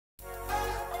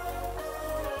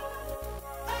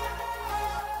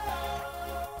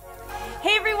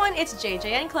everyone, it's JJ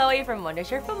and Chloe from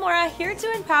Wondershare Filmora here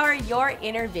to empower your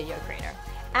inner video creator.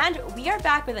 And we are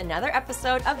back with another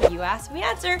episode of You Ask, We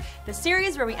Answer, the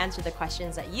series where we answer the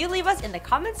questions that you leave us in the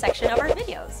comment section of our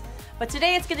videos. But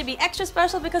today it's going to be extra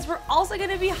special because we're also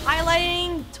going to be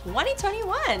highlighting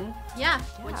 2021. Yeah.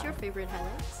 What's your favorite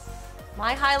highlights?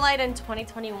 My highlight in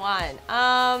 2021.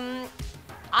 I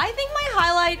think my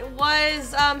highlight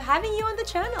was having you on the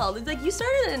channel. It's like you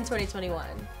started it in 2021.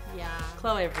 Yeah.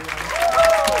 Chloe, everyone.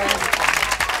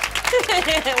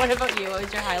 What about you? What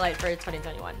was your highlight for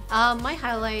 2021? My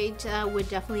highlight would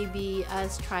definitely be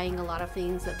us trying a lot of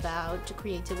things about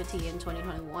creativity in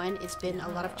 2021. It's been a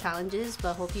lot of challenges,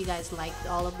 but hope you guys liked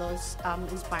all of those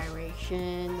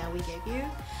inspiration that we gave you.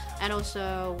 And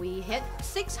also, we hit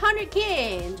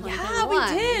 600K in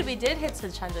 2021. Yeah, we did hit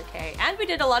 600K. And we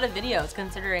did a lot of videos,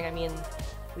 considering, I mean,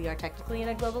 we are technically in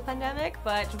a global pandemic,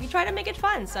 but we try to make it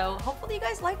fun. So hopefully you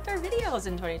guys liked our videos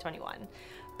in 2021.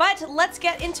 But let's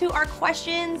get into our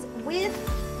questions with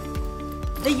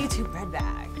the YouTube Red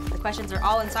Bag. The questions are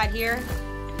all inside here.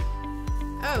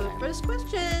 Oh, first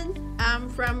question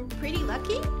from Pretty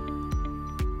Lucky.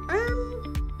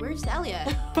 Where's Elliot?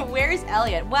 Where's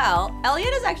Elliot? Well,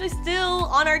 Elliot is actually still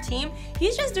on our team.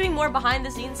 He's just doing more behind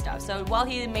the scenes stuff. So while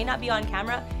he may not be on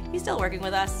camera, he's still working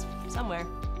with us somewhere.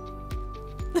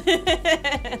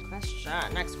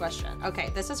 Next question. Okay,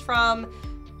 this is from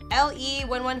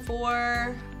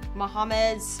LE114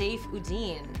 Mohammed Saif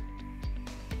Uddin.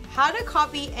 How to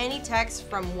copy any text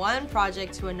from one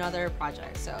project to another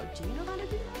project. So, do you know how to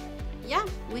do that? Yeah,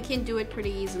 we can do it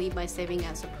pretty easily by saving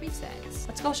as a preset.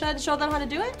 Let's go show them how to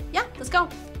do it? Yeah, let's go.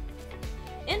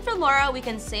 In Filmora, we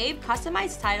can save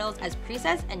customized titles as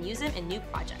presets and use them in new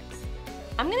projects.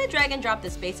 I'm gonna drag and drop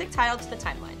this basic title to the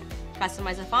timeline,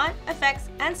 customize the font, effects,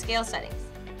 and scale settings.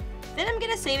 Then I'm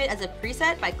gonna save it as a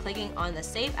preset by clicking on the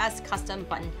Save as Custom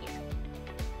button here.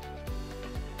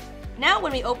 Now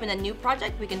when we open a new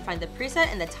project, we can find the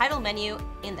preset in the title menu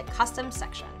in the Custom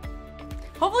section.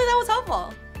 Hopefully that was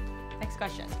helpful. Next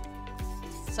question.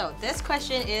 So this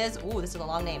question is, ooh, this is a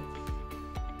long name.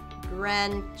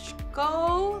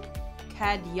 Grenchko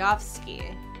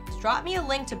Kadyovsky. Drop me a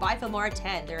link to buy Filmora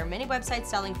 10. There are many websites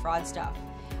selling fraud stuff.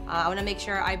 I want to make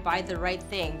sure I buy the right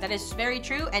thing. That is very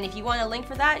true, and if you want a link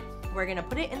for that, we're going to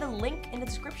put it in the link in the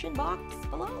description box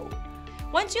below.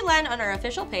 Once you land on our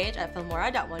official page at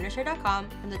filmora.wondershare.com,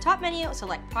 from the top menu,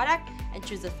 select Product and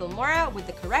choose the Filmora with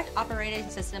the correct operating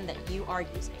system that you are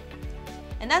using.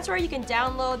 And that's where you can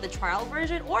download the trial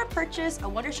version or purchase a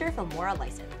Wondershare Filmora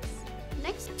license.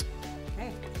 Next.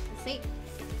 Okay. Let's see.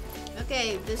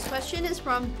 Okay, this question is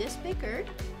from This Baker,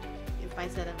 if I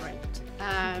said it right.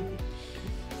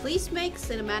 Please make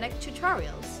cinematic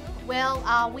tutorials.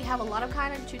 Well, we have a lot of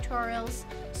kind of tutorials,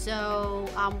 so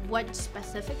what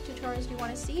specific tutorials do you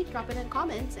want to see? Drop it in the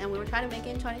comments, and we will try to make it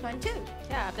in 2022.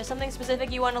 Yeah, if there's something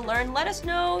specific you want to learn, let us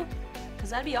know, because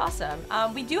that'd be awesome.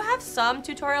 We do have some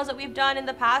tutorials that we've done in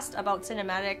the past about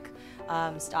cinematic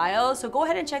styles, so go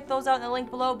ahead and check those out in the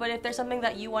link below, but if there's something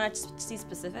that you want to see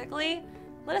specifically,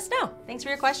 let us know. Thanks for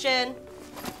your question.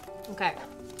 Okay.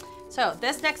 So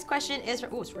this next question is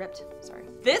from, ooh, it's ripped, sorry.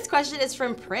 This question is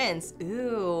from Prince.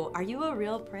 Ooh, are you a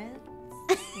real prince?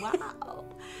 Wow.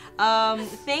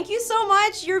 Thank you so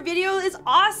much. Your video is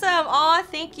awesome. Aw,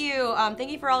 thank you.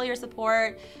 Thank you for all your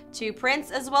support to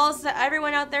Prince, as well as to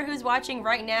everyone out there who's watching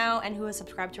right now and who has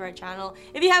subscribed to our channel.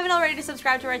 If you haven't already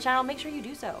subscribed to our channel, make sure you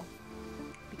do so,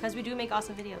 because we do make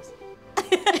awesome videos.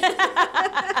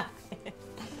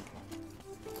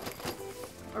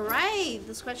 All right,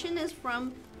 this question is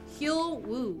from Hyul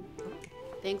Woo.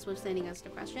 Thanks for sending us the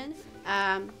question.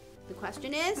 The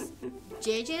question is,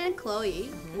 JJ and Chloe,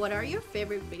 what are your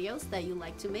favorite videos that you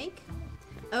like to make?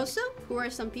 Also, who are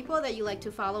some people that you like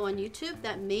to follow on YouTube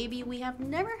that maybe we have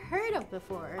never heard of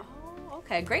before? Oh,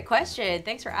 okay, great question.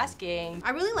 Thanks for asking.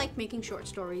 I really like making short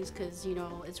stories because, you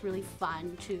know, it's really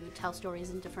fun to tell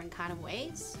stories in different kind of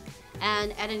ways.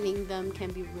 And editing them can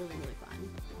be really, really fun.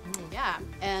 Yeah,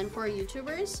 and for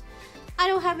YouTubers, I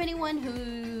don't have anyone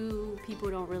who people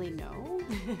don't really know,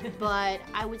 but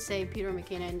I would say Peter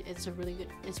McKinnon is a really good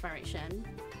inspiration.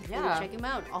 Yeah. Really check him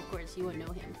out. Of course, you would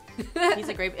know him. He's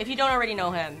a great, if you don't already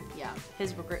know him, yeah,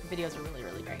 his videos are really,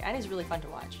 really great. And he's really fun to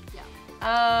watch. Yeah.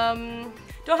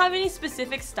 Don't have any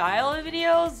specific style of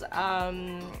videos.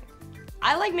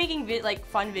 I like making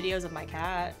fun videos of my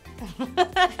cat.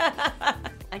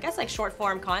 I guess like short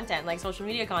form content, like social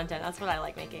media content. That's what I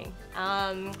like making.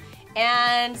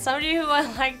 And somebody who I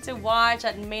like to watch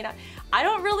that may not, I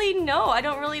don't really know. I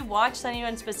don't really watch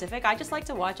anyone specific. I just like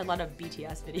to watch a lot of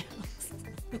BTS videos.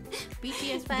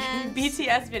 BTS fans.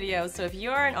 BTS videos. So if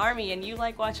you're an ARMY and you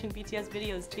like watching BTS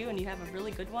videos too and you have a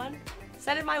really good one,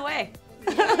 send it my way.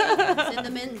 Yeah, send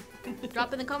them in.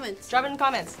 Drop in the comments. Drop it in the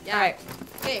comments. Yeah. All right.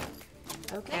 Okay.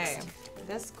 Okay. Next.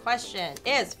 This question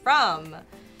is from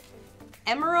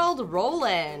Emerald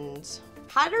Roland.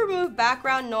 How to remove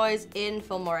background noise in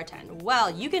Filmora 10? Well,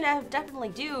 you can definitely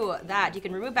do that. You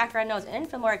can remove background noise in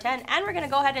Filmora 10, and we're gonna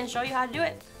go ahead and show you how to do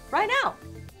it right now.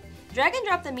 Drag and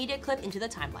drop the media clip into the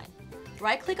timeline.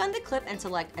 Right-click on the clip and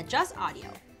select Adjust Audio.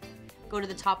 Go to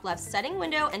the top left setting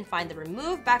window and find the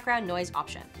Remove Background Noise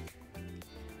option.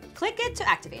 Click it to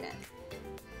activate it.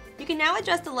 You can now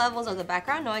adjust the levels of the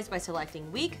background noise by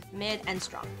selecting weak, mid, and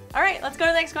strong. All right, let's go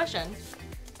to the next question.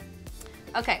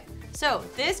 Okay, so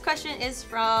this question is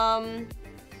from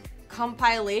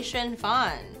Compilation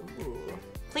Fun. Ooh.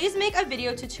 Please make a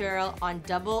video tutorial on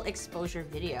double exposure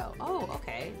video. Oh,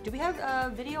 okay. Do we have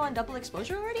a video on double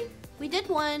exposure already? We did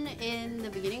one in the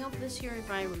beginning of this year,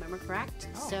 if I remember correct.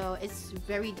 Oh. So it's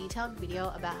very detailed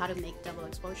video about how to make double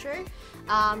exposure.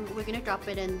 We're gonna drop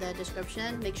it in the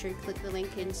description. Make sure you click the link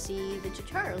and see the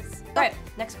tutorials. All right,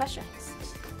 next question.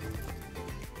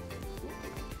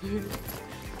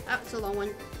 Oh, it's a long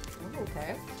one. Oh,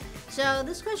 okay. So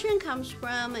this question comes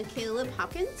from Caleb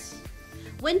Hopkins.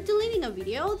 When deleting a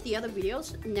video, the other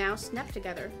videos now snap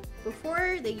together.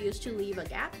 Before, they used to leave a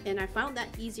gap, and I found that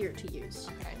easier to use.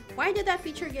 Okay. Why did that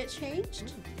feature get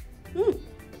changed?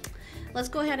 Let's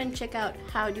go ahead and check out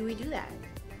how do we do that.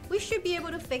 We should be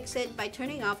able to fix it by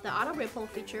turning off the auto ripple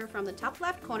feature from the top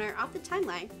left corner of the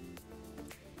timeline.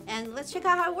 And let's check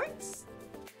out how it works.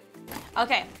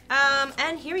 Okay,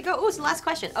 and here we go. Oh, it's the last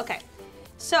question. Okay,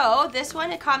 so this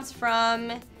one, it comes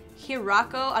from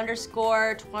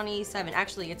Hirako_27.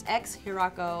 Actually, it's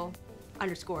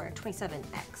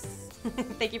xHirako_27x.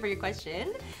 Thank you for your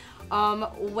question.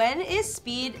 When is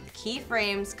speed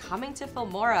keyframes coming to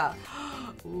Filmora?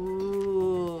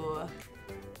 Ooh,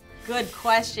 good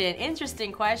question.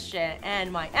 Interesting question.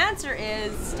 And my answer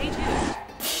is stay tuned.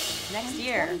 Next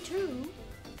year. 22.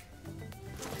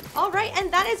 All right, and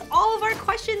that is all of our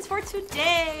questions for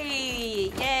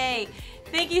today. Yay.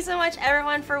 Thank you so much,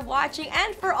 everyone, for watching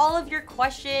and for all of your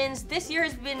questions. This year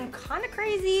has been kind of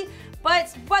crazy,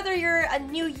 but whether you're a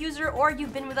new user or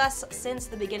you've been with us since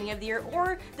the beginning of the year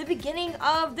or the beginning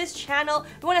of this channel,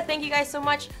 we want to thank you guys so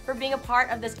much for being a part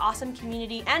of this awesome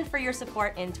community and for your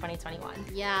support in 2021.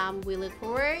 Yeah, we look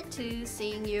forward to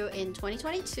seeing you in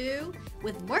 2022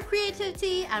 with more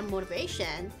creativity and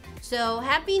motivation. So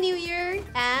happy New Year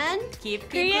and Keep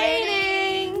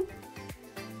creating!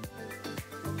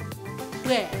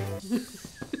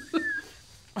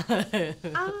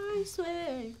 I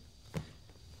swear.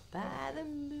 By the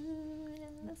moon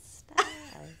and the stars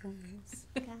in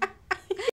the sky.